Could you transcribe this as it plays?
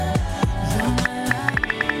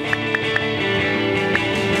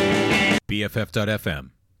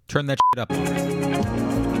BFF.FM. Turn that shit up.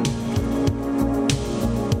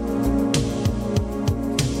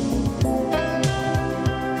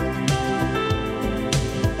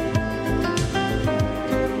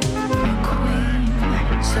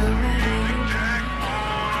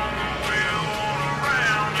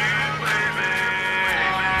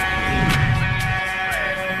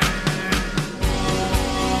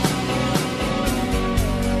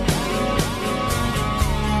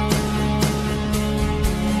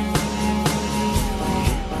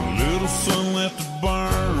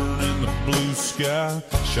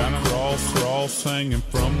 Shining cross hanging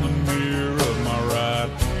from the mirror of my ride.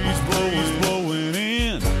 He's blowing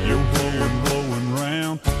in, you're blowing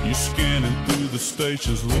round. You're scanning through the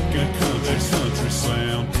stations, looking at country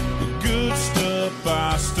sound. The good stuff,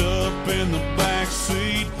 iced up in the back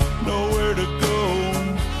seat. Nowhere to go,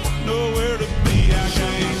 nowhere to be. I got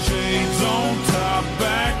shades on top,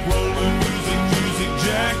 back rolling music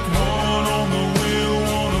jack. One on the wheel,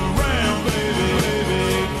 one around,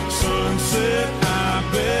 baby. Sunset, I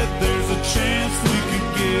bet there's a chance we could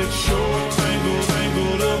get short,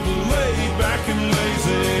 tangled up, laid back and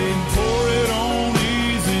lazy. Pour it on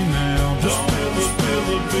easy now, don't spill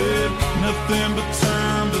a bit. Nothing but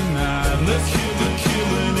time tonight. Let's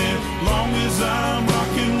killing it. Long as I'm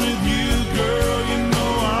rocking with you, girl, you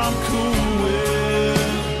know I'm cool with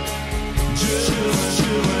just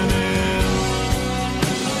chilling it.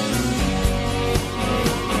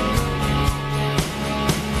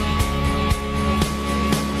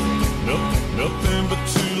 Nothing but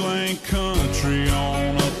two-lane country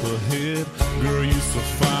on up ahead. Girl, you so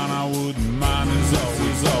fine, I wouldn't mind, is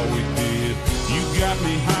always all we did. You got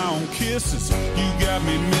me high on kisses, you got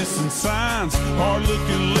me missing signs. Hard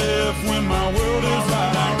looking left when my world is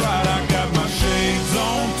right. I got my shades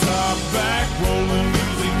on top, back rolling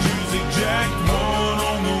music jack. One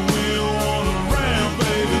on the wheel, one around,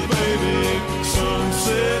 baby.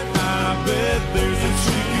 Sunset, I bet there's a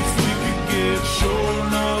chance we could get short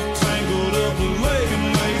enough, tangled up,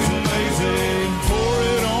 lazy. Pour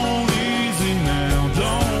it on easy now,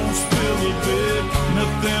 don't spill a bit.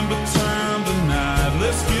 Nothing but time tonight.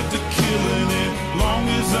 Let's get to killing it. Long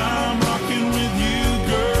as I'm rocking with you,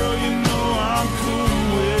 girl, you know I'm cool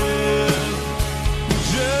with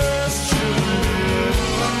just chilling it.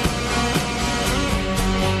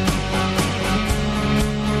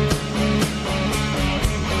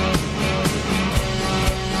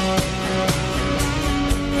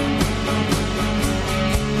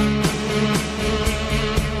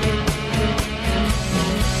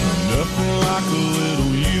 Nothing like a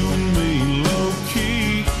little you and me, low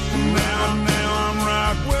key. Now I'm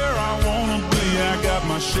right where I wanna be. I got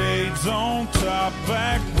my shades on top,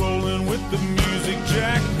 back rolling with the music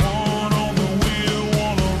jack. One on the wheel,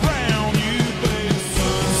 one around you, baby.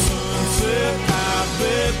 Sunset, I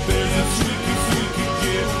bet there's a we could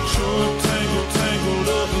get short, tangled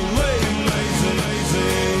up, lazy.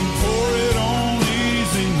 Pour it on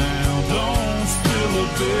easy now, don't spill a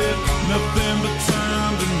bit. Nothing but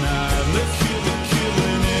time tonight. Let's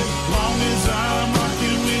killing it. Long as I'm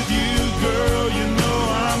rocking with you, girl, you know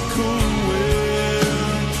I'm cool with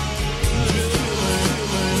just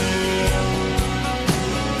killing it.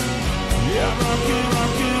 Yeah,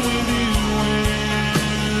 rocking with you,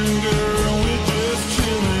 and girl, we're just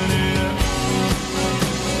chilling it.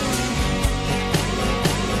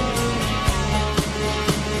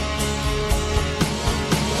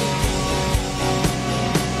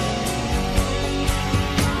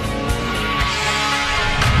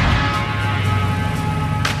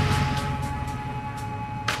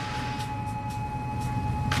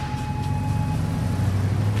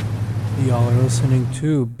 Y'all are listening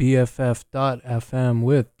to BFF.FM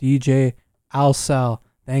with DJ Alsal.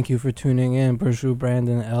 Thank you for tuning in. Burju,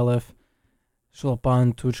 Brandon, Elif,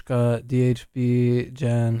 Shlopan, Tuchka, DHB,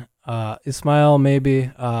 Jen, Ismail,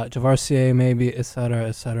 maybe, Javarcie, maybe,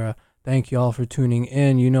 etc. Thank you all for tuning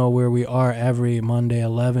in. You know where we are every Monday,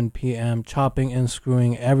 11 p.m., chopping and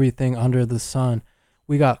screwing everything under the sun.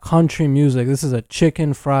 We got country music. This is a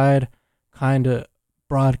chicken fried kind of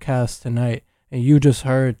broadcast tonight. And you just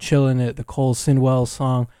heard Chillin' It, the Cole Sinwell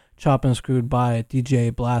song, Chop and Screwed by DJ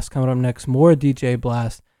Blast. Coming up next, more DJ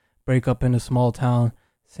Blast, Break Up in a Small Town,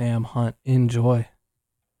 Sam Hunt. Enjoy.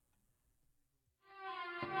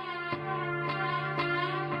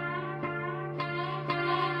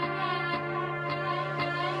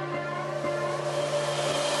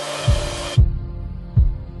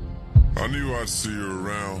 I knew I'd see her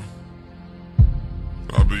around.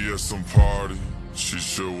 I'd be at some party. She'd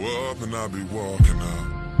show up and I'd be walking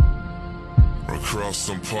out. Or across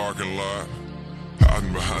some parking lot,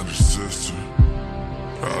 hiding behind her sister.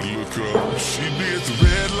 I'd look up, she'd be at the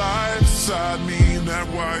red light beside me in that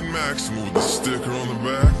white Maxima with the sticker on the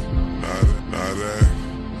back. I'd act like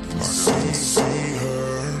I see her.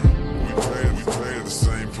 We play at the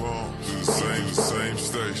same palms, to the same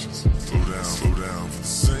stations. Slow down for the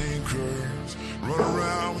same curves. Run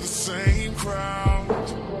around with the same crowd.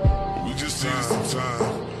 But we just needed some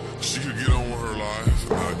time. She could get on with her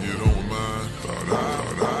life, and I'd get on with mine. Thought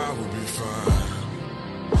I would be fine.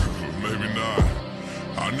 Maybe not.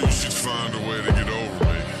 I knew she'd find a way to get over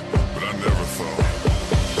me, but I never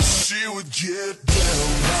thought she would get down,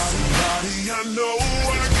 body. I know,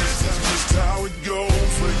 I guess that's just how it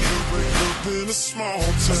goes when you break up in a small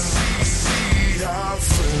town. See how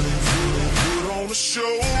friends put on a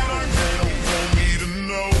show like they don't want me to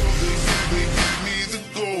know. They give me the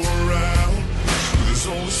go around. But there's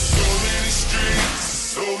only so many streets,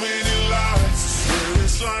 so many lights. I swear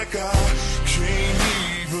it's like I can't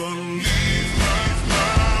even leave my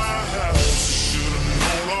house. Should've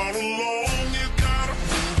known all along. You gotta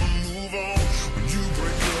move on when you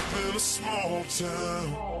break up in a small town.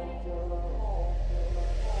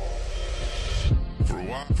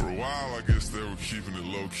 For a while, I guess they were keeping it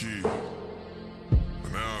low key.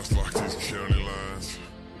 But now it's like these county lines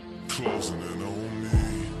closing in on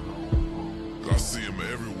me. I see them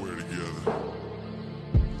everywhere together.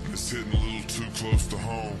 It's hitting a little too close to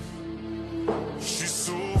home. She's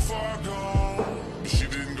so far gone, but she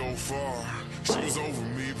didn't go far. She was over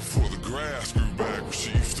me before the grass grew back where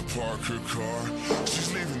she used to park her car.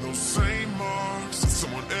 She's leaving those same marks in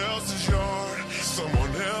someone else's yard,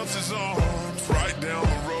 someone else's arms, right down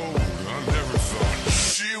the road. I never thought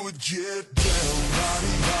she would get down,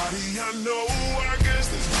 body. I know, I guess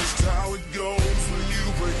that's just how it goes when you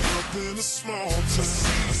break up in a small town.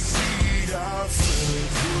 See how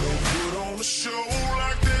friends put on a show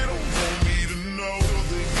like they don't want me to know.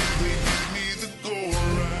 They give me the go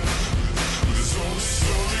around. But there's only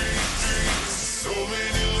so many streets, so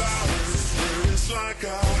many lives, where it's like I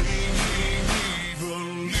can't even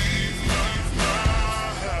leave my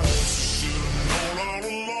house. Should've known all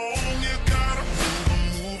along. You gotta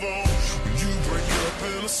move on when you break up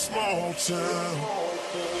in a small town.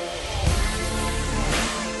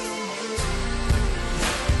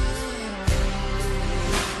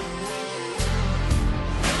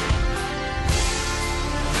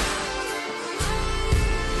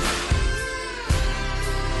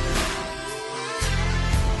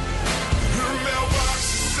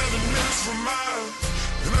 From mine,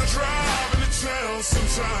 and I drive into town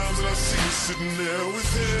sometimes, and I see you sitting there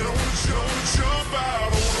with it. I wanna jump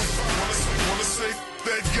out, I wanna say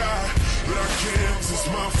that guy, but I can't. It's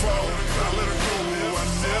my fault. I let her go. I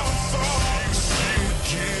never thought she would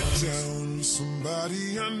get down with somebody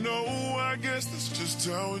I know. I guess that's just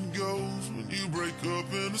how it goes when you break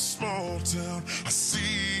up in a small town. I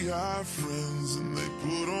see our friends, and they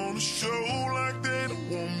put on a show like they don't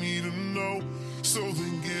want me to know. So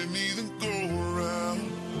then give me the go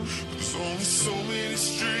around. There's only so many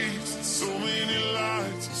streets, so many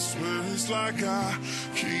lights. I swear it's like I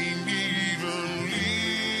can't even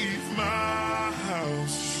leave my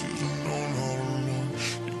house. Should've known all along.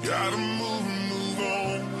 You gotta move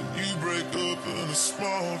on when you break up in a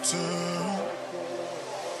small town.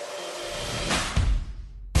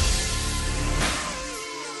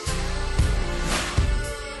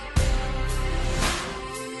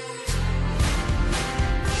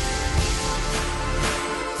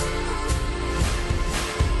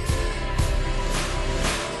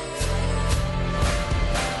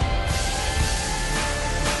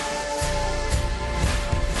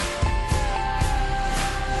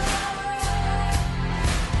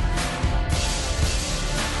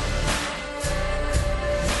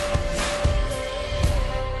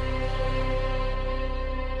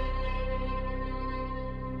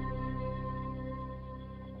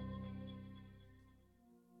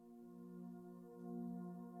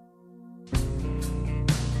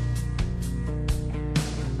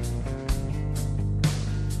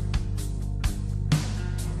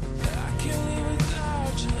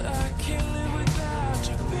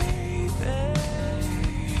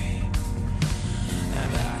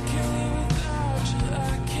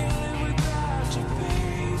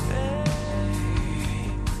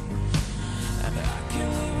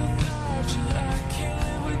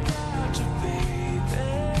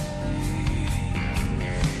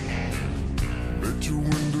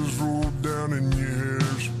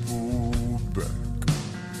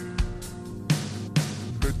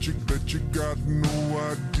 Bet you got no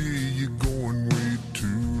idea you're going way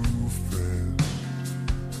too fast.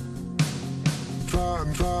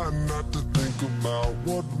 Trying not to think about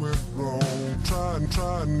what went wrong. Trying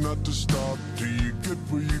trying not to stop till you get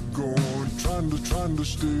where you're going. Trying to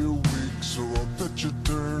stay awake, so I bet you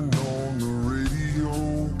turn on the radio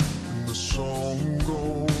and the song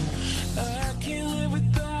goes. I can't live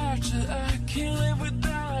without you, I can't live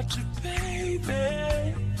without you,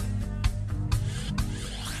 baby.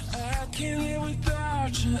 I can't live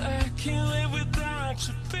without you, I can't live without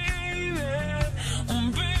you, baby.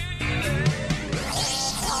 Baby.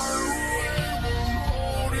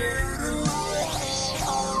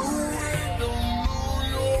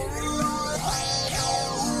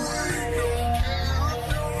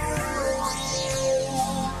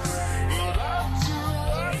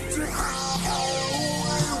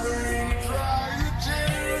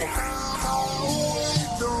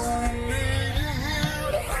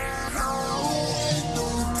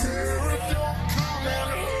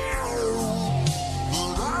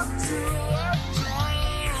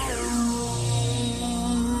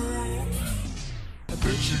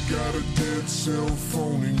 Got a dead cell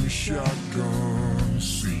phone in your shotgun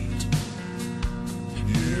seat.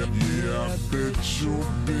 Yeah, I bet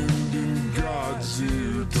you're bending God's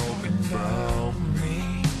ear talking about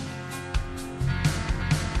me.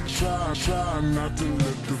 Try not to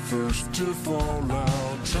let the first tear fall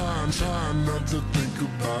out. Try not to think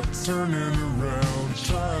about turning around.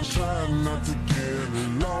 Try not to get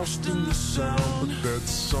lost in the sound. But that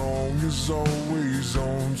song is always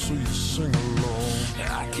on, so you sing along.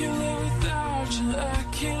 I can't live without you, I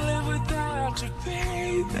can't live without you,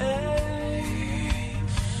 baby.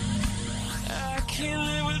 I can't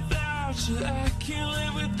live without you, I can't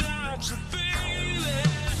live without you, baby.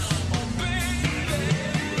 Oh, baby.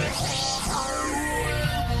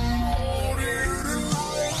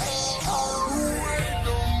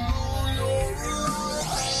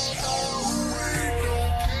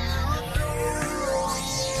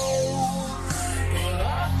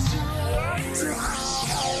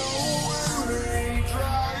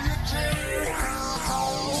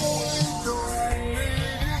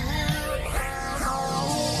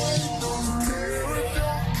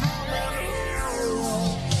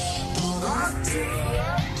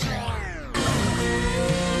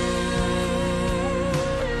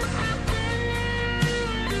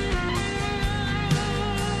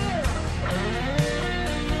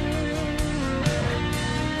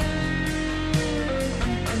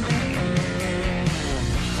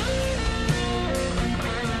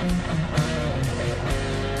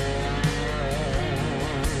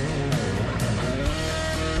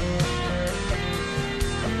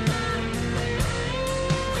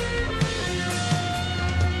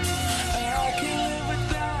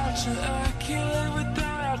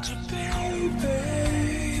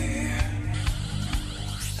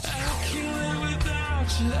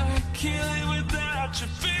 I can't live without you,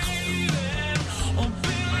 baby. Oh,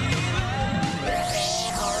 baby.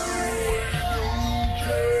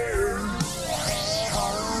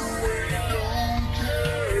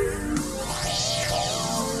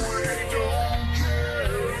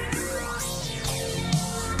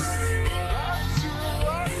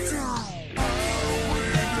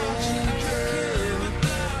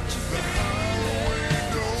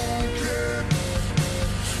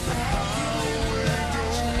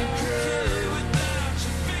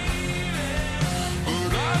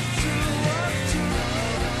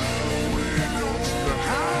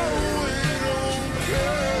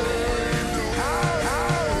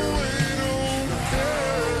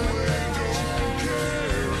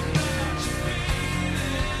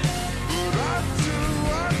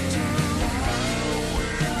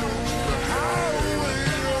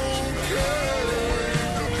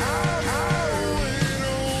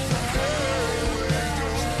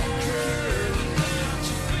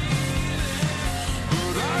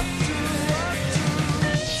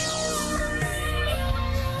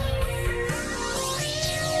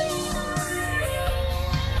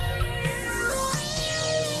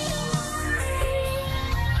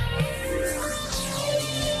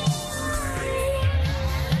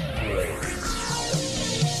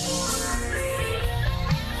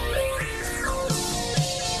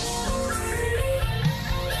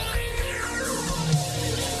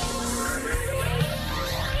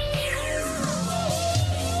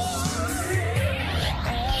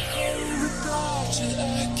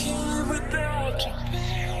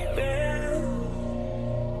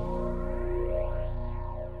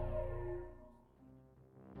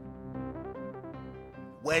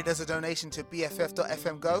 Where does a donation to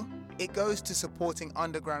BFF.FM go? It goes to supporting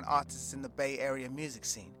underground artists in the Bay Area music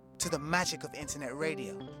scene, to the magic of internet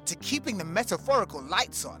radio, to keeping the metaphorical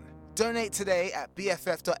lights on. Donate today at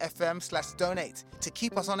BFF.FM/donate to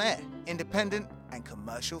keep us on air, independent and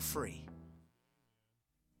commercial free.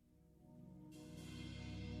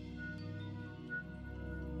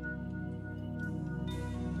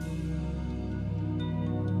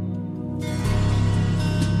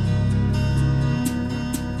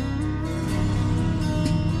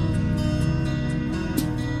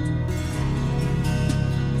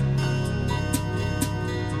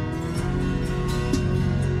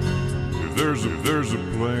 there's a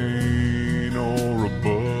plane or a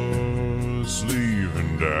bus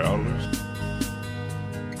leaving Dallas,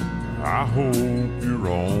 I hope you're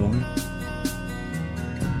on it.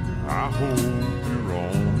 I hope you're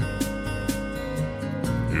on it.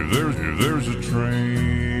 If there's a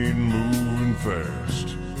train moving fast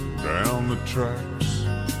down the tracks,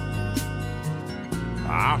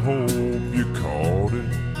 I hope you caught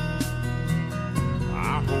it.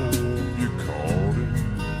 I hope you caught it.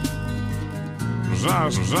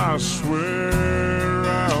 'Cause I swear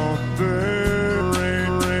out there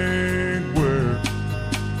ain't where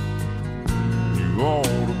you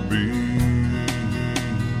ought to be.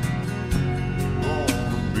 You ought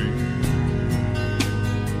to be.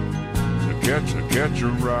 So catch a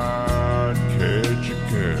ride, catch a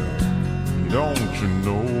cab. Don't you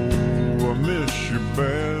know I miss you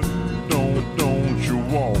bad? Don't you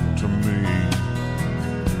walk to me.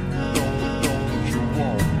 Don't you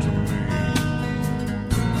walk to me.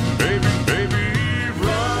 Baby,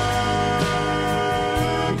 run,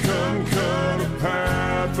 cut a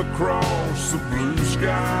path across the blue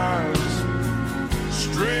skies.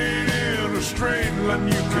 Straight in a straight line,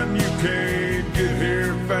 you can't get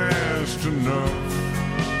here fast enough.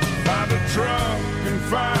 Find a truck and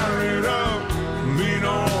fire it up. Lean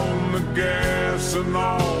on the gas and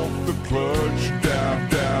off the clutch.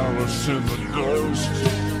 Dallas in the dust.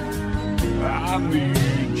 I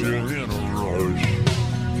need you in a rush.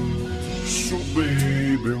 So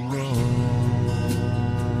baby run.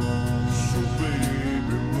 So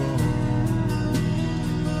baby run.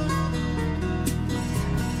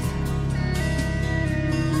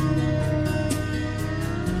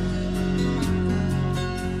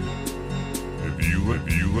 If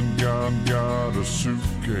you and God got a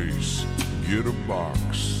suitcase, get a box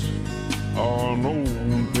on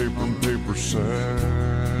old paper sack.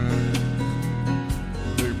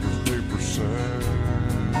 Paper sack.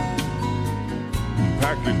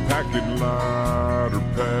 Pack it light or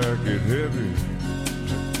pack it heavy.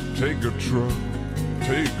 Take a truck,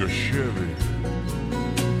 take a Chevy.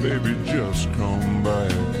 Baby, just come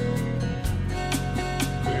back.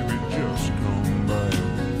 Baby, just come back.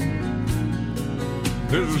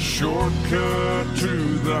 There's a shortcut to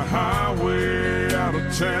the highway out of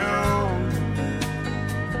town.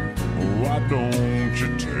 Why don't you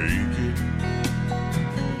take it?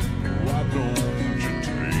 Why don't you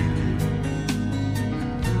take it?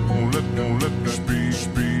 Don't let the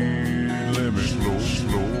speed limit slow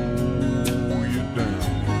you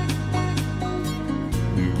down.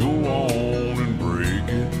 Go on and break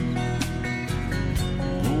it.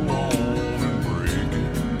 Go on and break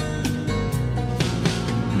it.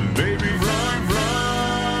 Baby, run,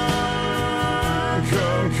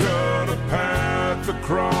 cut a path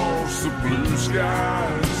across the blue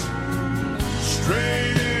skies.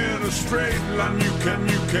 Straight in a straight line, you can't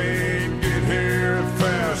get here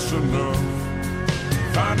fast enough.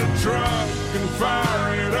 Find a truck and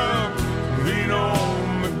fire it up. Lean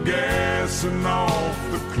on the gas and off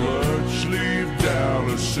the clutch. Leave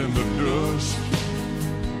Dallas in the dust.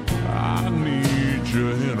 I need you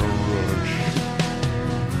in a rush.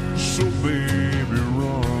 So baby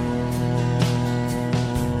run.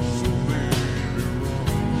 So baby run.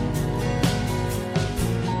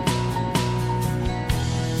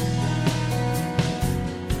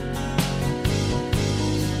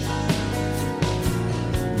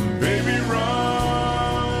 Baby run.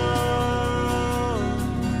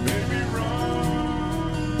 Baby run.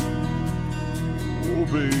 Oh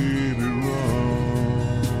baby run.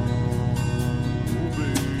 Oh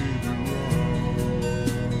baby run.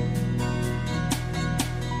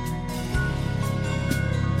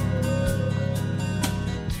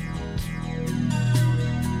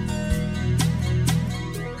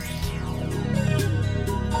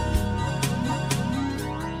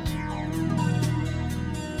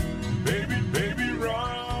 Baby,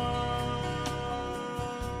 run.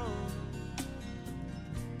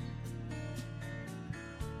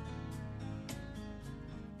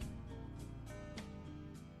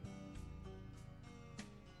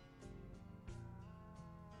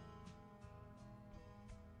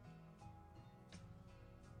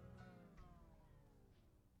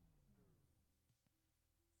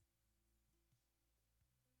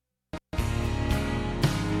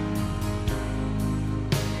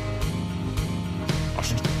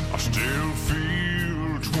 I still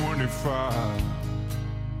feel 25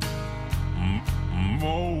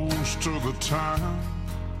 most of the time.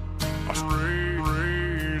 I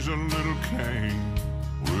raise a little cane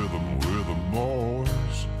with the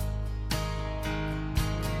boys.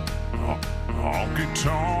 Honky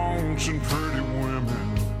tonks and pretty women.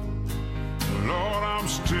 Lord, I'm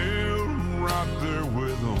still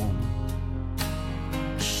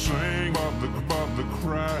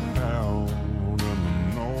crowd and the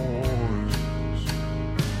noise.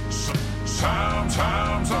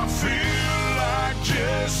 Sometimes I feel like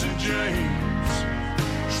Jesse James,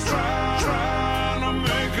 trying to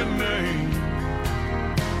make a name,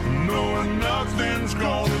 knowing nothing's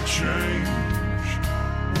gonna change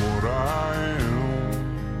what I am.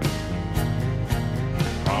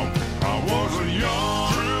 I was a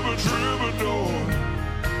young troubadour,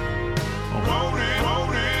 quoting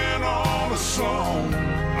on a song.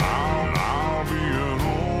 I'll be an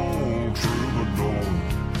old troubadour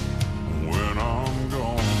when I'm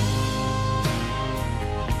gone.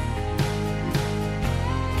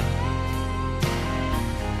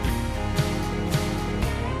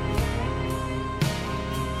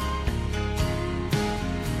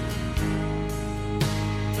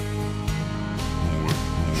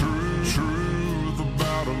 Truth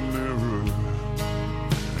about a mirror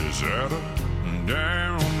is at a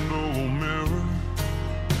damned old mirror.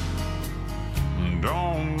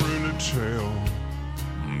 Don't really tell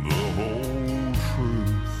the whole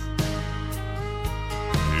truth.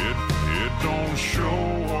 It don't show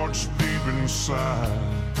what's deep inside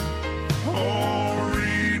or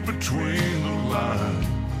read between the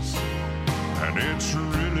lines, and it's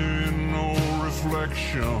really no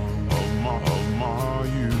reflection of my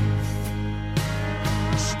youth.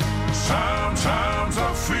 Sometimes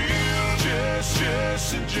I feel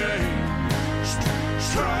Jesse James,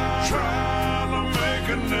 trying to make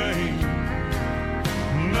a name.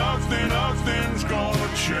 Nothing's gonna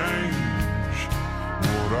change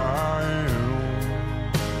what I am.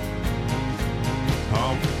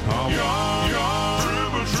 I'm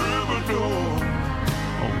young troubadour,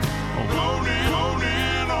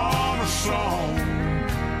 floating on a song.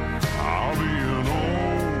 I'll be an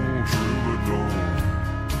old troubadour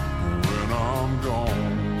when I'm gone.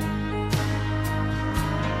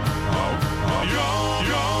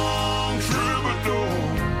 Young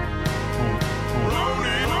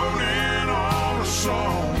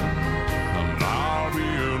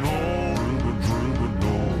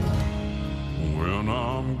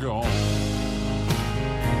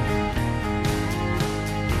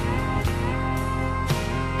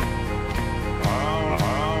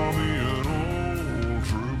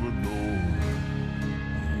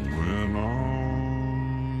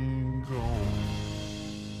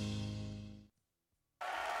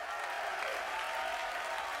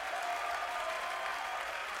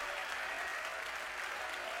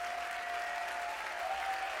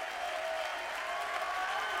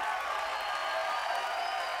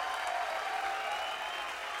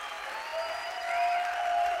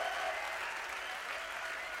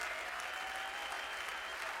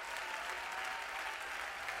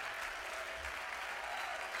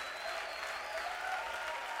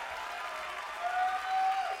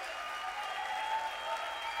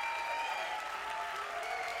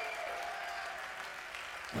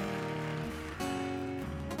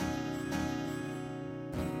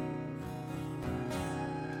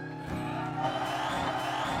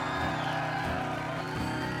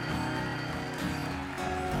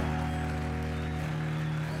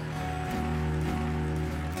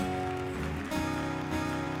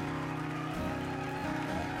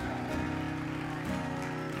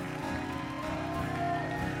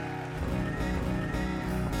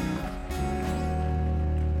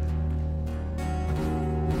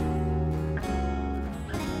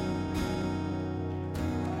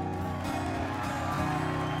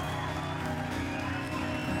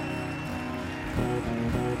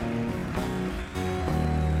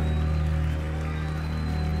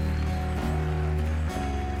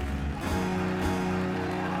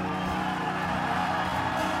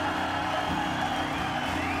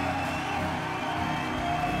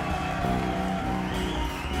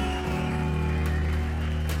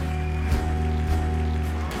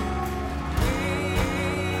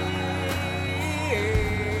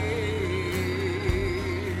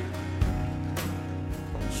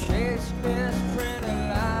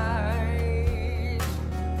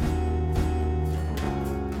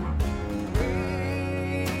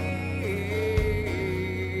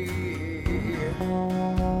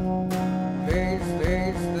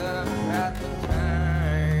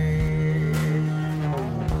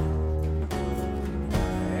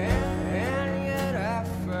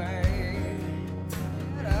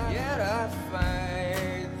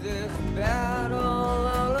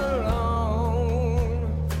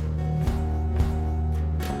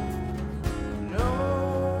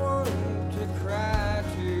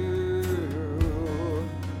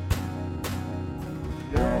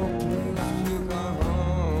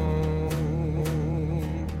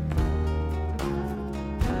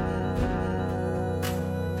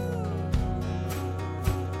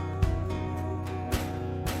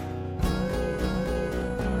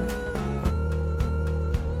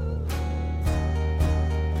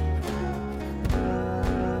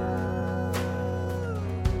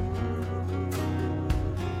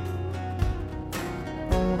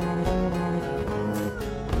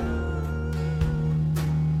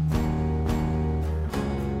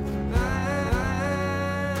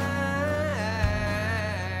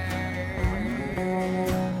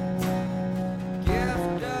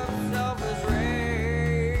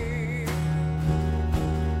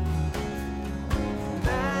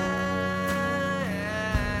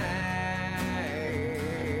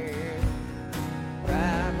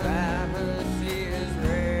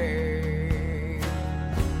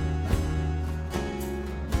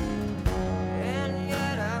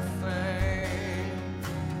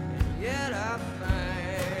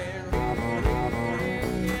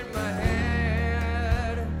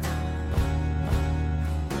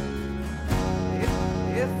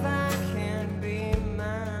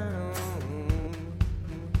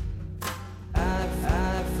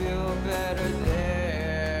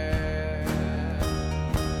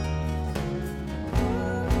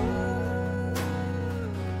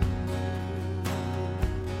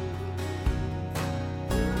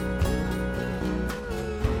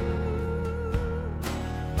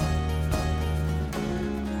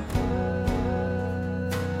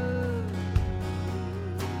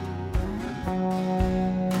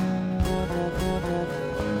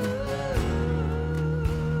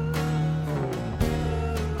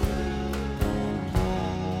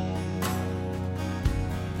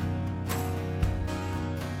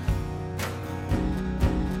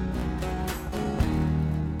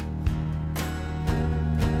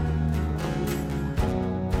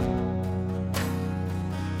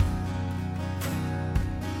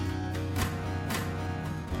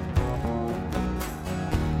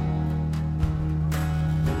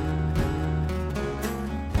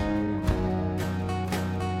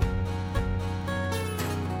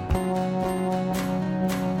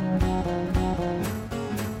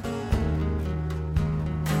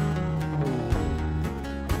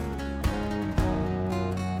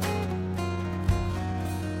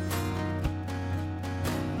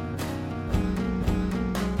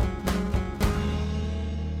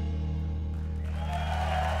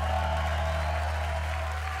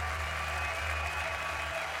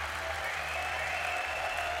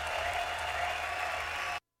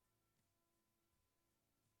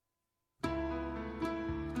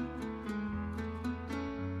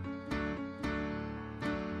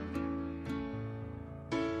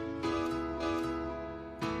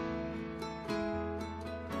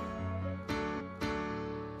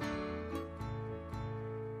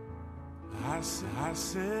I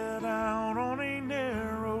set out on a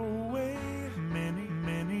narrow way many,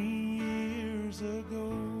 many years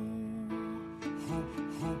ago,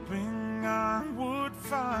 hoping I would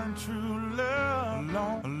find true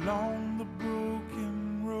love along the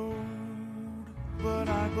broken road. But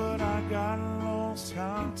I got lost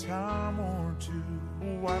time or two,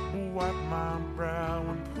 wipe my brow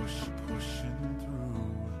and pushing through.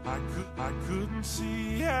 I couldn't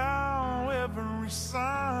see how every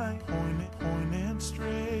sign pointed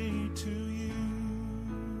straight to you.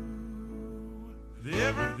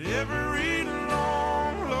 Every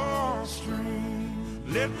long lost dream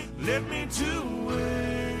led me to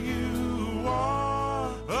where you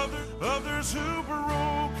are. Others who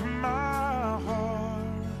broke my heart,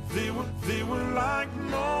 they were like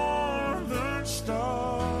northern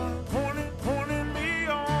stars, pointing me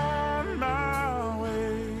on my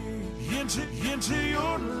way into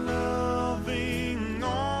your loving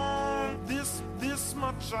arms. This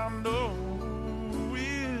much I know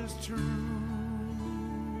is true.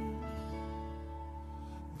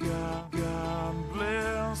 God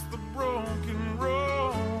bless the broken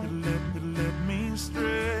road that led me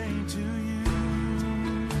straight to you.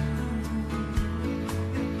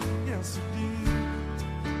 Yes, it did.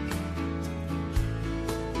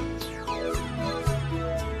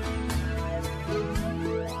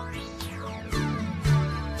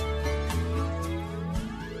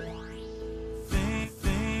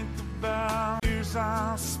 Think about years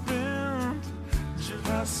I spent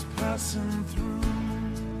just passing through.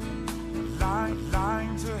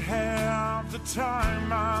 Like to have the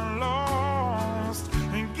time I lost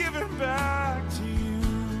and give it back to you.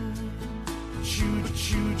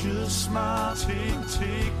 But you just smile,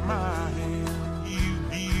 take my hand.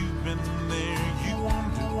 You've been there, you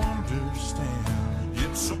understand.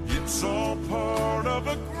 It's all part of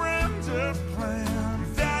a grander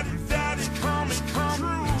plan that is coming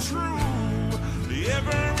true.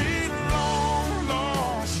 Every long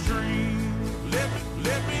lost dream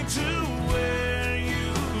led me to where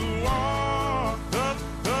you are.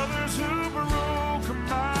 Others who broke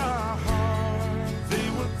my heart, they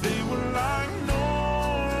were like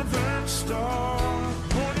northern stars,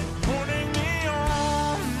 pointing me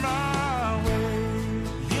on my way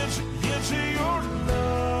into your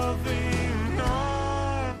loving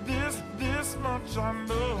arms. This much I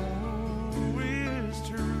know is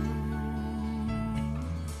true.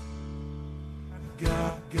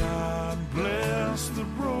 God bless the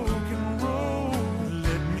broken road,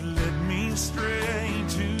 led me straight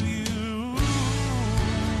to you.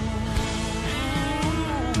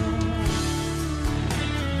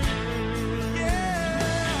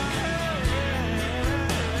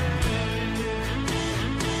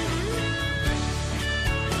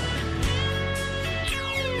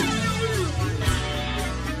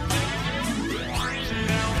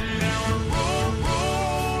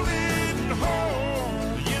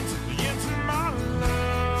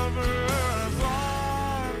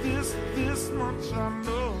 I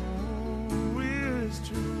know is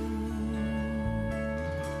true.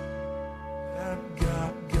 That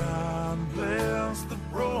God bless the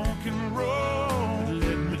broken road,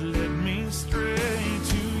 led me straight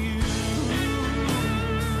to you.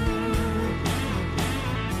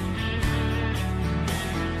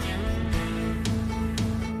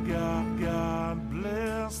 God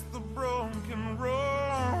bless the broken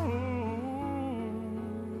road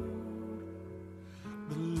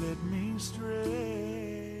that led me straight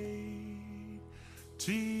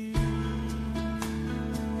to you.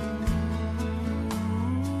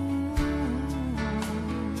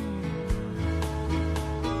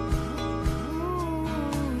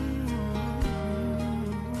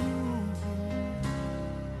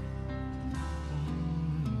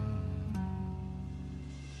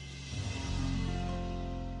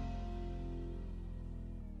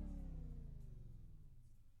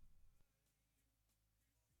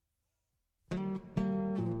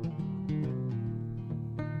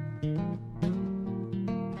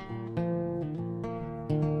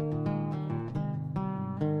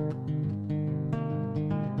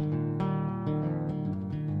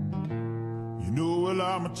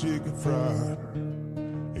 I'm a chicken fried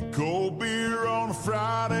and cold beer on a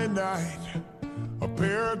Friday night, a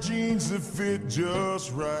pair of jeans that fit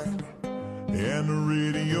just right, and the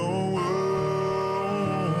radio.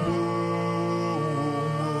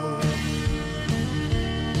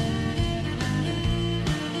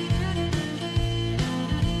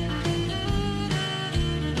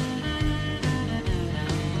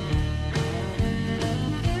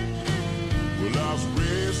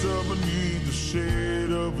 Up beneath the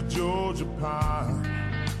shade of a Georgia pine,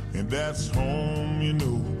 and that's home, you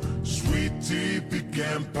know, sweet Sweet tea,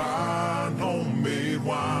 pecan pie, homemade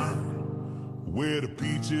wine, where the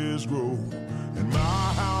peaches grow. In my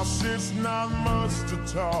house, it's not much to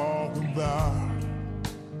talk about,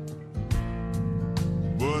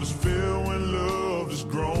 but it's filled with love that's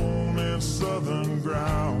grown in southern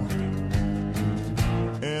ground,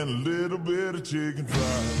 and a little bit of chicken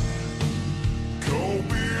fried. Cold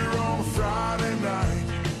beer on a Friday night,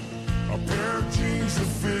 a pair of jeans that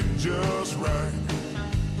fit just right,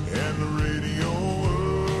 and the radio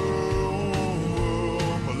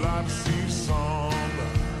up. I like to see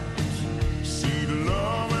sunrise, see the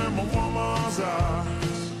love in my woman's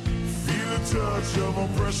eyes, feel the touch of a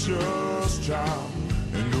precious child,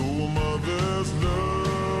 and know a mother's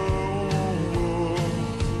love.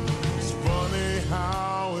 It's funny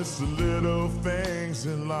how it's the little things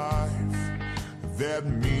in life that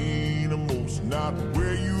mean the most, not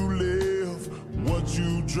where you live, what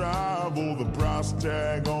you drive, or the price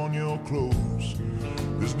tag on your clothes.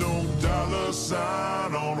 There's no dollar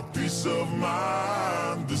sign on a peace of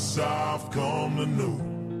mind, this I've come to know.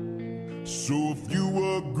 So if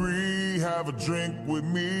you agree, have a drink with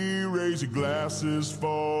me, raise your glasses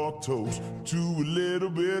for toast to a little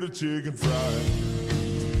bit of chicken fried,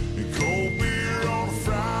 and cold beer on a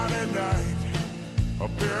Friday night, a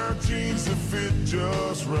pair of jeans that fit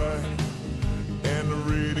just right, and the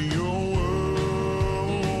radio up.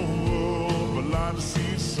 I like to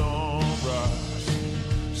see sunrise,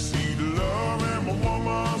 see the love in my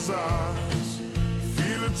woman's eyes,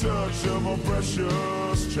 feel the touch of a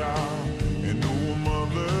precious child, and know a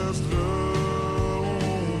mother's love.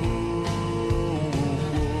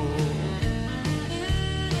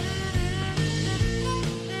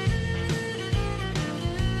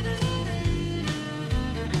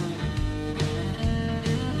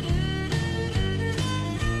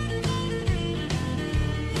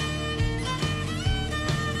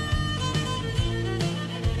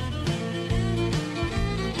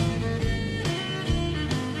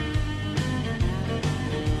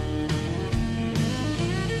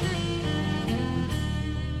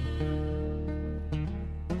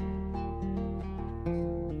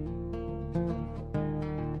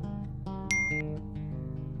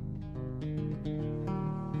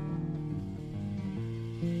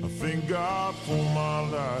 Thank God for my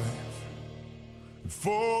life, and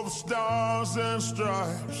for the stars and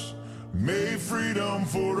stripes. May freedom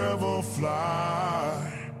forever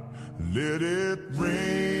fly. Let it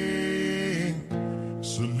ring.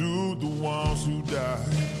 Salute the ones who died,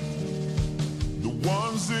 the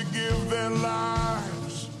ones that give their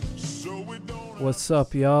lives so we don't. What's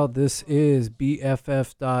up, y'all? This is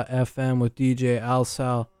BFF.FM with DJ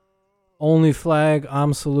Alsal. Only flag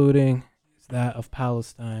I'm saluting is that of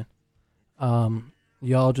Palestine.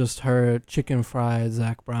 Y'all just heard Chicken Fried,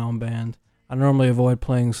 Zach Brown Band. I normally avoid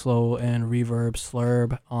playing slow and reverb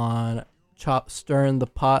slurb on Stirrin the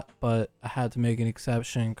Pot, but I had to make an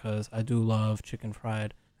exception because I do love Chicken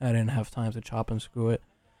Fried. I didn't have time to chop and screw it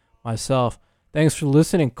myself. Thanks for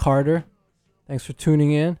listening, Carter. Thanks for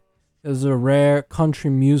tuning in. This is a rare country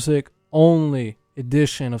music only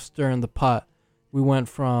edition of Stirrin the Pot. We went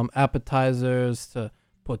from appetizers to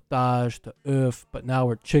potage to oeuf, but now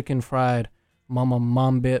we're chicken fried mama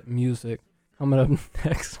mambit music. Coming up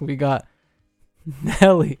next, we got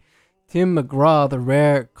Nelly, Tim McGraw, the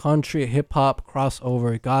rare country hip hop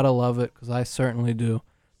crossover. You gotta love it, because I certainly do.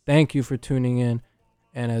 Thank you for tuning in,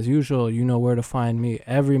 and as usual, you know where to find me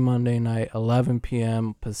every Monday night, 11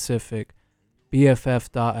 p.m. Pacific.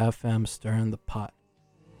 BFF.FM, Stirrin the Pot.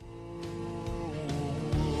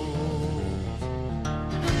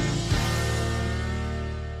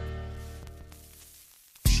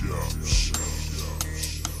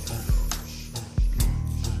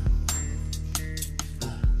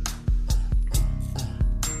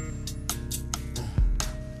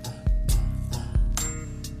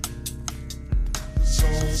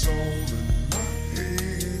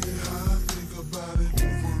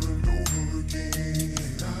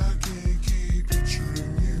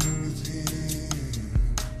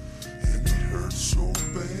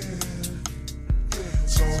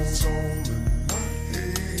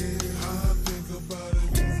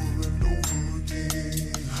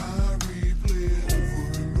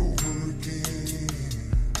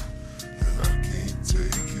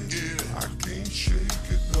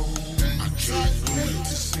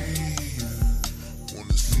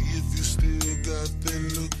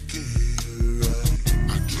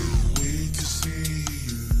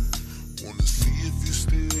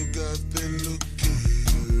 Still got that look in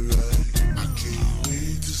your eye.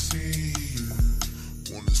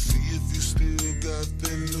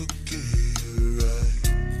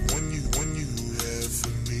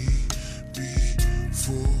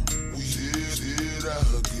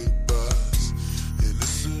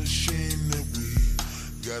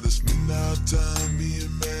 gotta spend our time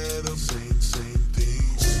being mad of same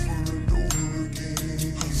things over and over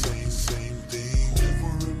again. Same thing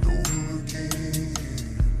over and over again.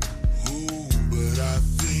 Oh, but I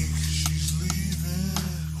think she's leaving.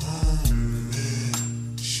 Oh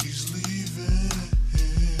man, she's leaving.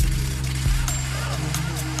 I don't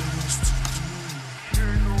know what else to do.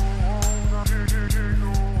 Can't go home, can't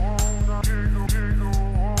go home, can't go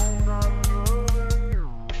home, not loving you.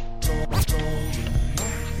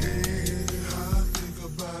 I think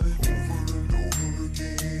about it over and over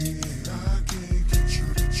again. I can't get you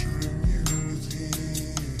to immunity,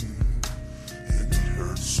 and it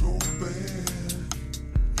hurts so bad.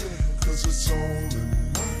 Yeah, 'cause it's all in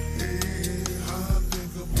my head. I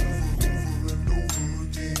think of over and over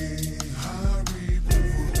again. I read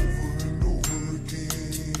over and over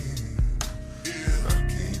again. Yeah, I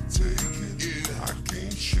can't take it. Yeah, I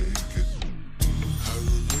can't shake it. I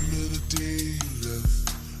remember the day you left.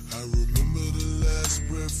 I remember the last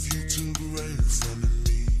breath you took right in front of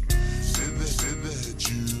me. Said that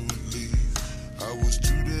you would leave. I was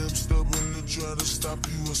too damn stubborn to try to stop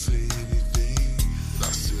you or say anything. But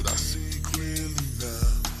I said I see it clearly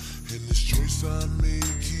now, and this choice I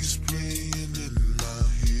made keeps playing in my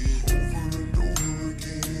head over and over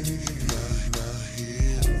again. My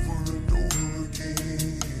head over and over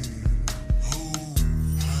again. Oh,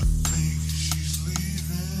 I think she's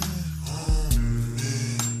leaving. Oh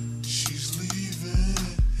man, she's leaving.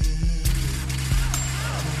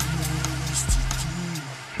 I don't know what else to do.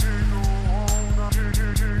 Can't go home, can't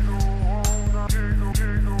go home, can't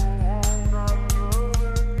go home, not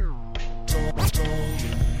loving you.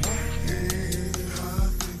 Yeah, I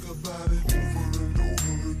think about it over and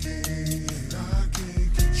over again. I can't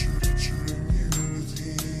get you to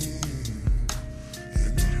immunity,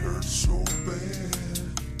 and it hurts so bad.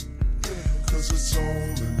 Yeah, 'cause it's all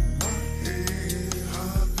in my head. I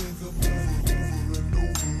think of over and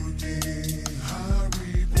over again. I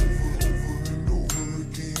read over and over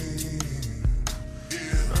again.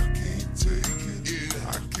 Yeah, I can't take it. Yeah,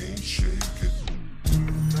 I can't shake it.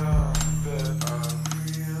 Now that I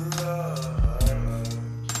realize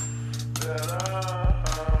that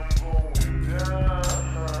I'm going down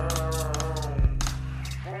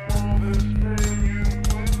from all this pain you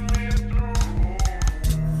put me through.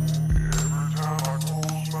 Every time I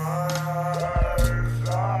close my eyes,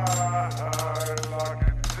 I like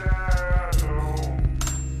a shadow.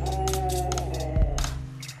 Oh,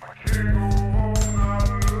 I can't go home not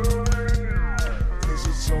loving you. 'Cause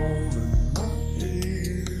it's all in my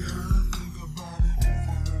head. I think about it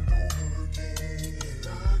over and over again.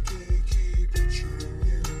 I can't keep it true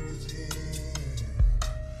immunity,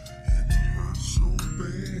 and it hurts so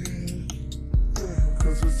bad. Yeah,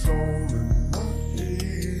 'cause it's all in my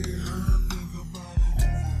head. I think about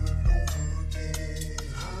it over and over again.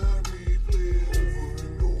 I replay it over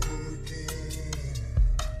and over again,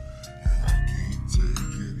 and I can't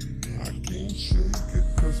take it. I can't shake it,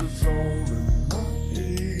 'cause it's all in my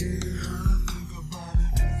head. I think about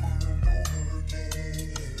it over and over again.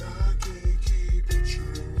 I can't keep it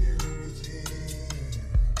true immunity,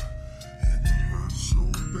 and it hurts so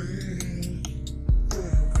bad.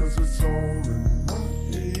 Yeah, 'cause it's all in my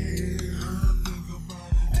head. I think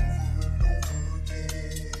about it over and over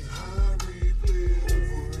again. I replay it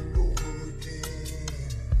over and over again,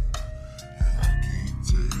 and I can't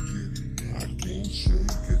take it. I can't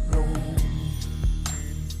shake it, no.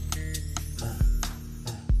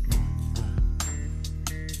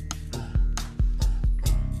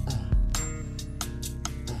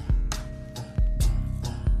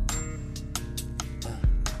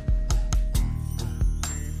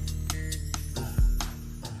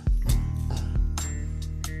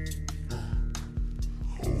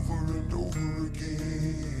 Over and over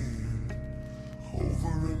again,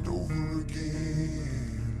 over and over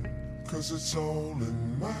again, 'cause it's all in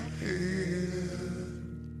my head.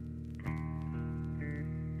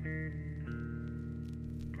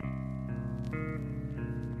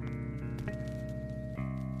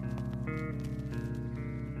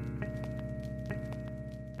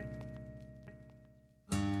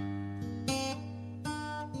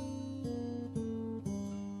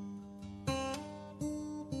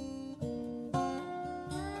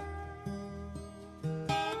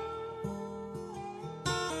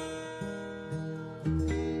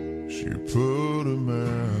 She put him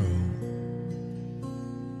out,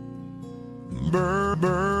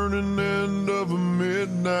 burning end of a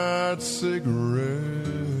midnight cigarette.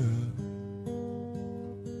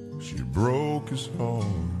 She broke his heart,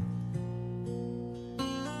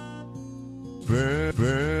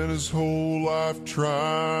 spent his whole life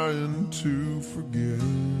trying to forget.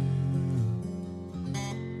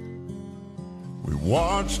 We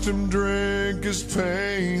watched him drink his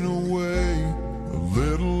pain away, a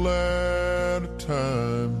little at a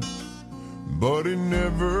time. But he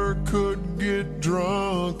never could get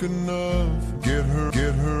drunk enough, get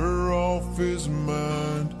her off his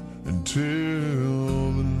mind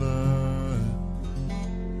until the night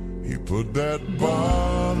he put that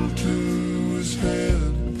bottle to his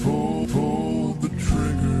head, pulled the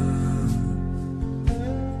trigger,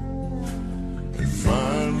 and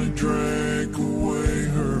finally drank away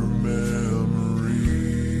her memory.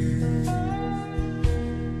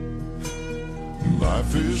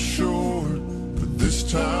 Life is short, but this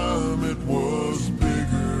time it was bigger.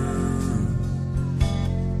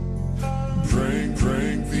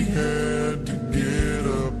 Drank, he had to get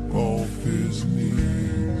up off his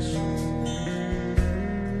knees.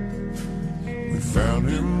 We found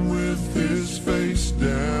him with his face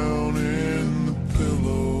down in the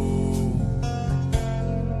pillow.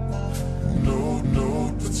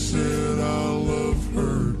 Note that said, I'll love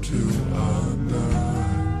her till I die.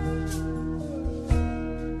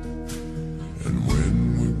 And when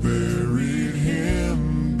we buried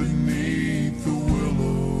him beneath the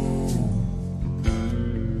willow,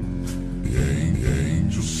 the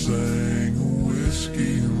angel sang a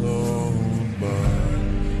whiskey lullaby.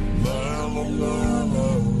 La la la la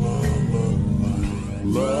la la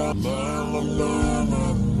la la la la la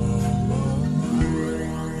la.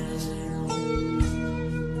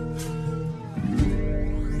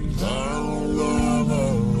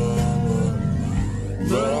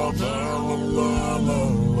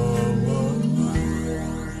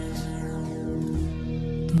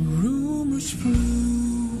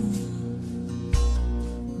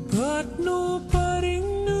 But nobody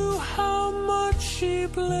knew how much she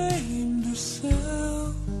blamed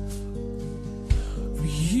herself for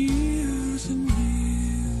years and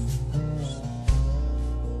years.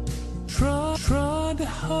 Tried to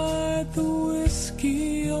hide the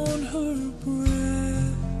whiskey on her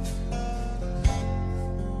breath.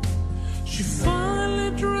 She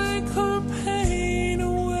finally drank her pain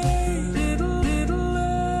away, little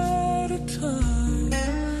at a time.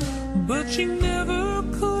 But she never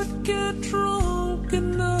could get drunk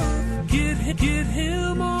enough, get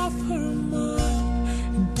him off her mind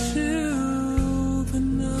until the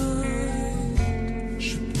night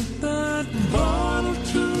she put that bottle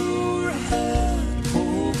to her head,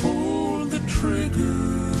 pulled the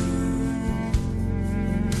trigger,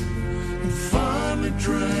 and finally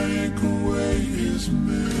drank away his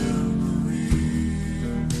memory.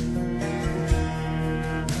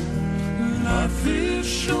 Life is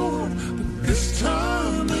short, but this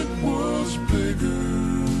time it was bigger.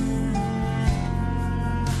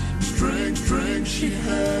 Strength, she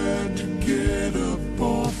had to get up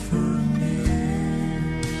off her knees.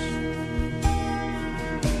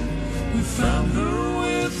 We found her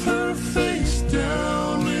with her face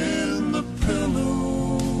down in the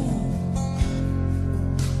pillow,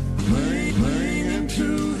 playing into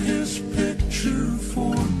his picture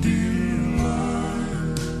for dear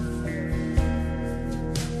life.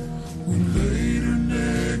 We laid her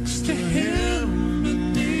next to him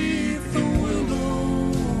beneath the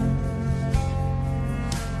willow.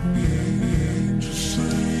 The angel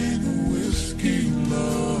sang a whiskey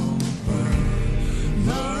lullaby.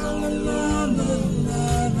 La la la la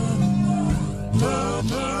la la la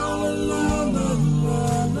la la la la.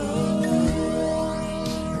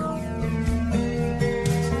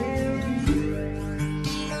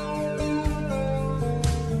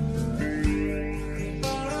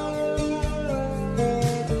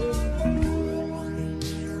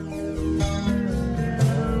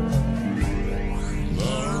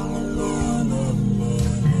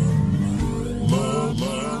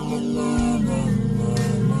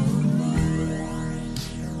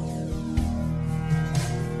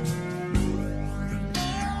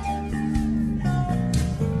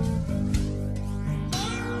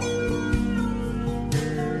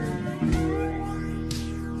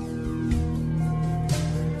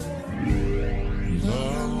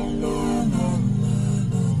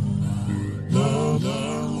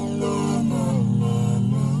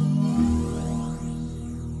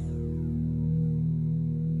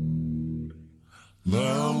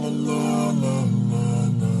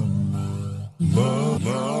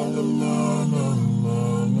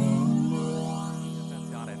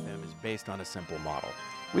 BFF.FM is based on a simple model.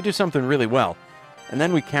 We do something really well, and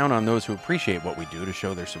then we count on those who appreciate what we do to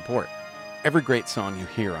show their support. Every great song you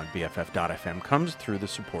hear on BFF.FM comes through the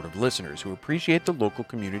support of listeners who appreciate the local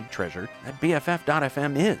community treasure that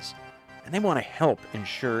BFF.FM is, and they want to help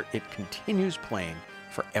ensure it continues playing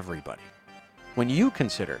for everybody. When you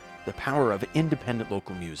consider the power of independent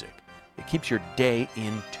local music, It keeps your day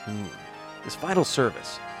in tune. This vital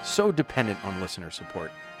service, so dependent on listener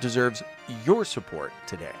support, deserves your support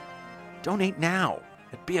today. Donate now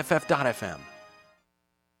at BFF.fm.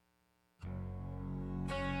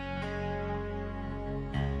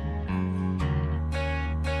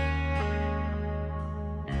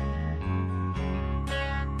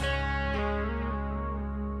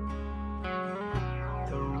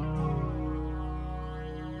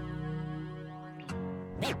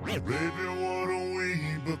 Baby, what are we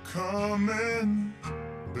becoming?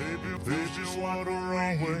 Baby, what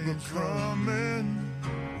are we becoming?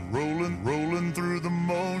 Rolling through the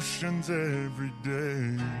motions every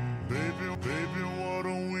day. Baby, what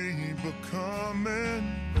are we becoming?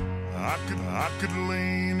 I could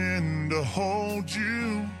lean in to hold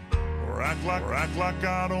you, or act like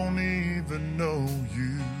I don't even know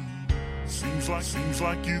you. Seems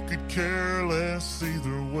like you could care less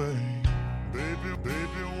either way. Baby,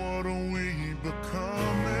 what are we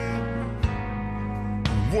becoming?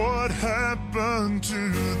 What happened to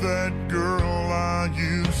that girl I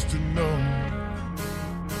used to know?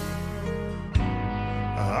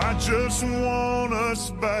 I just want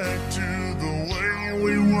us back to the way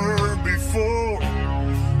we were before.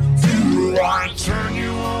 Do I turn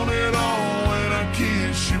you on at all when I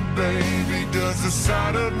kiss you, baby? Does the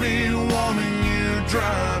sight of me wanting you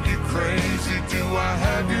drive you crazy? Do I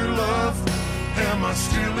have your love? Am I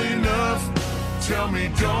still enough? Tell me,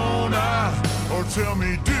 don't I? Or tell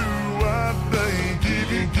me, do I, babe?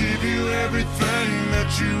 Give you everything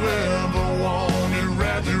that you ever wanted.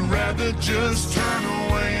 Rather just turn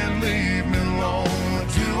away and leave me alone.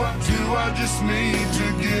 Do I just need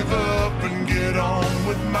to give up and get on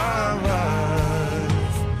with my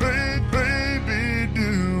life? Baby,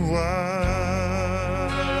 do I?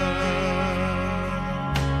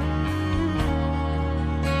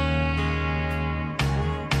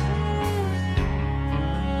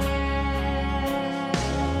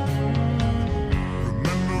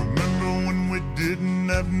 Didn't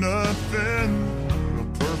have nothing, a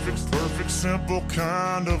perfect, simple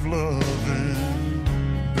kind of loving.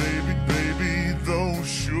 Baby, those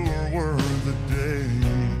sure were the days.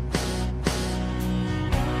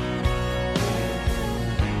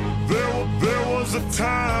 There was a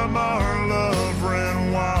time our love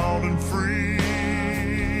ran wild and free.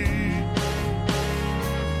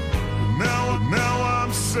 Now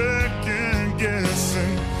I'm second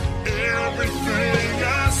guessing everything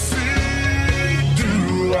I see.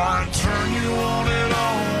 Do I turn you on at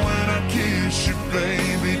all when I kiss you,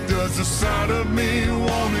 baby? Does the sight of me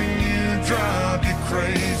wanting you drive you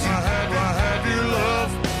crazy? I have your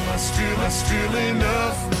love, I still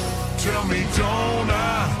enough. Tell me, don't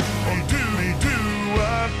I? Or do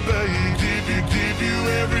I, baby? Give you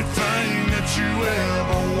everything that you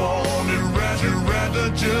ever wanted. Rather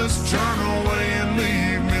just turn away and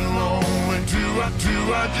leave me lonely. Do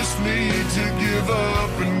I just need to give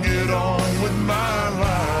up and get on with my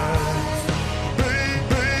life?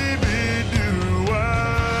 Baby, do I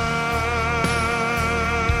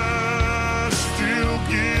still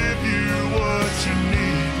give you what you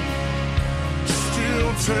need?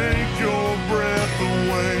 Still take your breath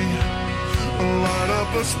away, light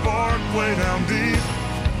up a spark way down deep.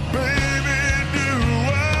 Baby, do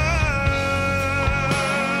I?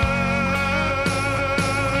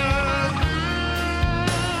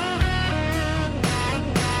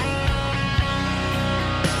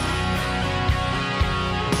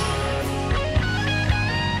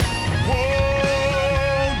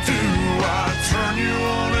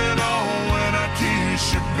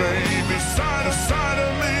 Baby, side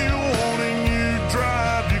of me wanting you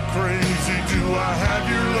drive you crazy. Do I have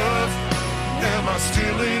your love? Am I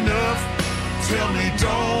still enough? Tell me,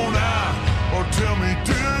 don't I? Or tell me,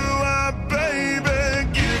 do I, baby?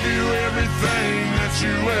 Give you everything that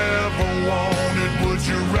you ever wanted. Would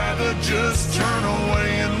you rather just turn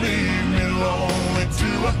away and leave me lonely? Do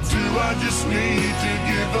I just need to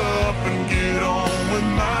give up and get on with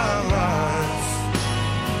my life?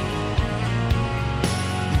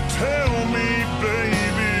 Tell me,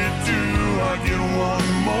 baby, do I get one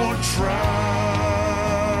more try?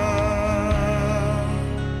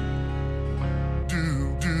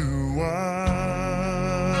 Do I?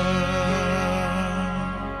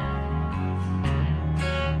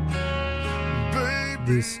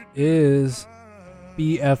 Baby, This is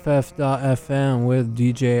BFF.FM with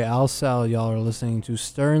DJ Alsal. Y'all are listening to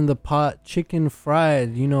Stirrin' the Pot Chicken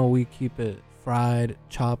Fried. You know we keep it fried,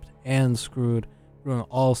 chopped, and screwed, doing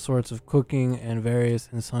all sorts of cooking and various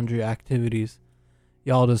and sundry activities.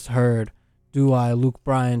 Y'all just heard Do I, Luke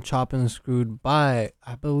Bryan, Chop and Screwed by,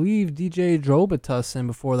 I believe, DJ Drobitus, and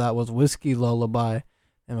before that was Whiskey Lullaby.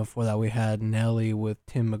 And before that, we had Nelly with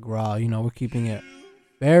Tim McGraw. You know, we're keeping it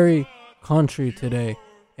very country today.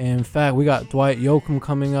 And in fact, we got Dwight Yoakam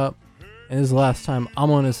coming up. And this is the last time I'm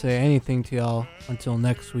going to say anything to y'all until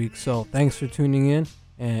next week. So thanks for tuning in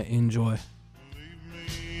and enjoy.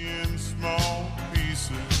 In small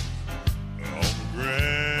pieces on the ground.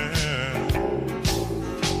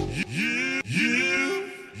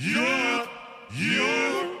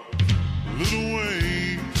 Your little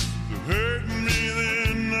ways of hurting me,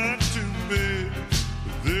 they're not too big,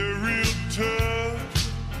 but they're real tough.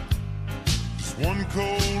 Just one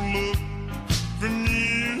cold look from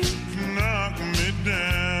you can knock me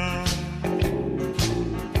down.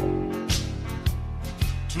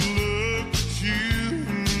 To look at you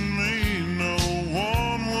and me, no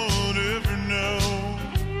one would ever know.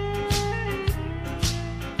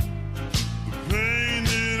 The pain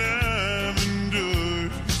that I've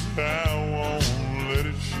endured, I won't let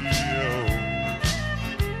it show.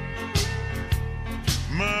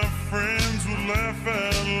 My friends would laugh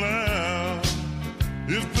out loud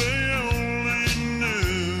if they only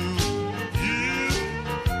knew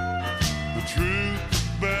the truth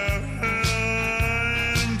about how I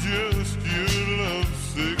am just your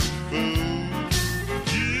lovesick fool.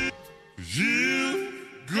 You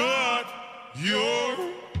got your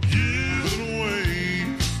little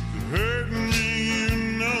ways to hurt me, you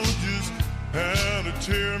know just how to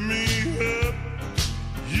tear me up.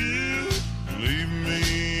 You leave me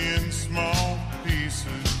in small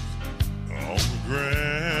pieces on the ground.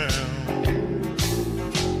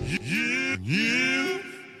 You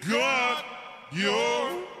got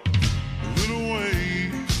your little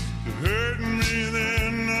ways to hurt me,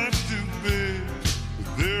 they're not too big, but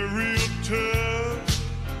they're real tough.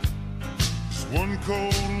 Just one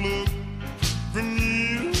cold look from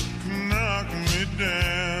you can knock me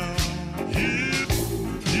down.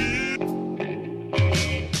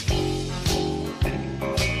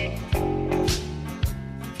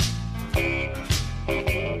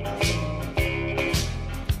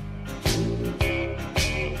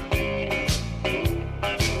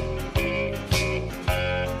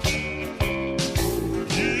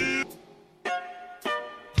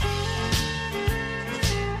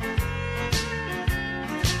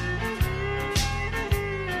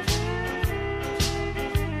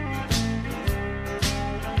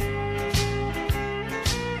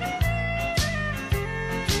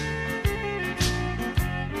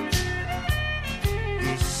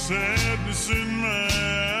 The sadness in my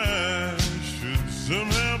eyes should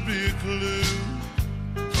somehow be a clue,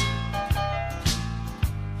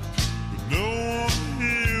 but no one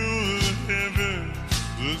here would ever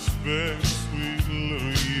suspect sweet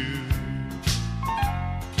little you.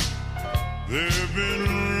 There have been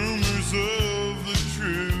rumors of the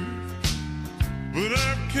truth, but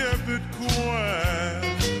I've kept it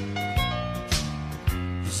quiet,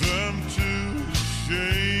 'cause I'm too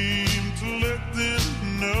ashamed to let them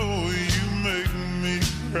know you make me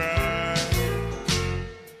cry.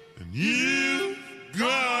 And you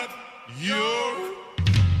got your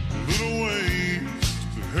little ways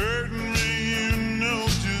to hurt me, you know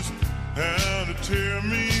just how to tear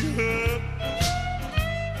me up.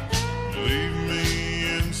 Leave me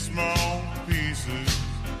in small pieces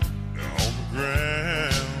on the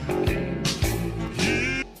ground.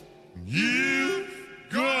 You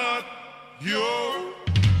got your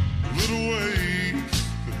little ways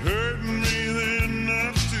to hurt me, they're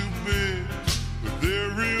not too big, but they're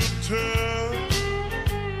real tough.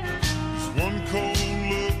 Just one cold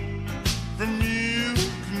look from you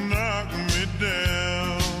can knock me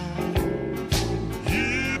down.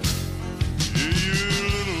 Your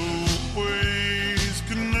little ways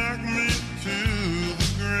can knock me to the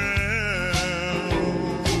ground.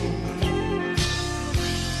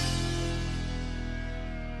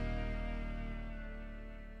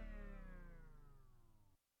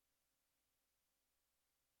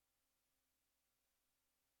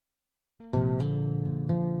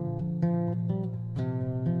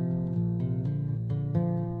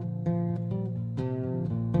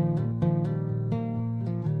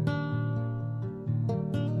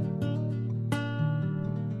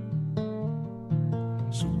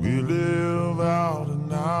 So we live out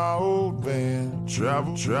in our old van,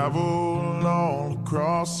 travel all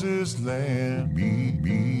across this land,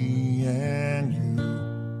 me and you.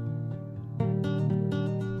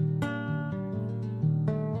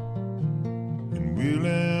 And we'll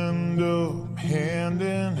end up hand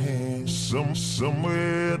in hand,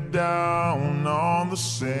 somewhere down on the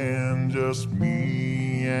sand, just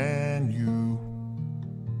me and you.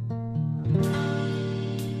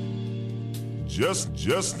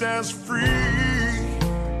 Just as free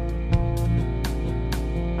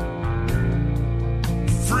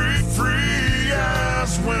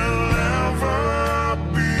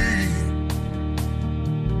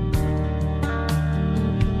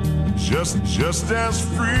just as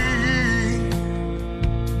free.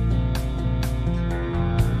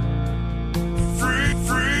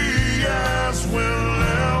 Free as we'll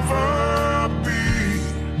ever be.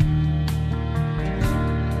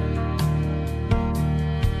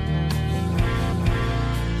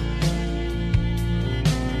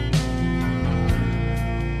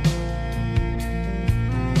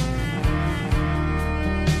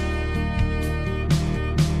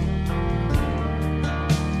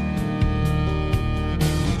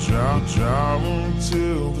 Drive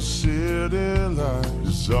until the city light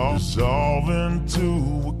dissolve into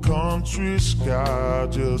a country sky,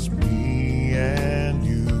 just me and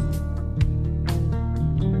you.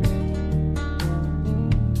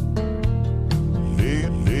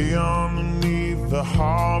 Lay underneath the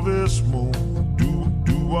harvest moon,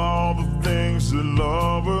 do all the things that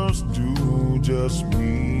lovers do, just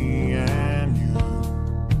me and you.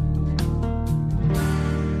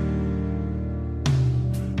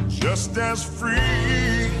 Just as free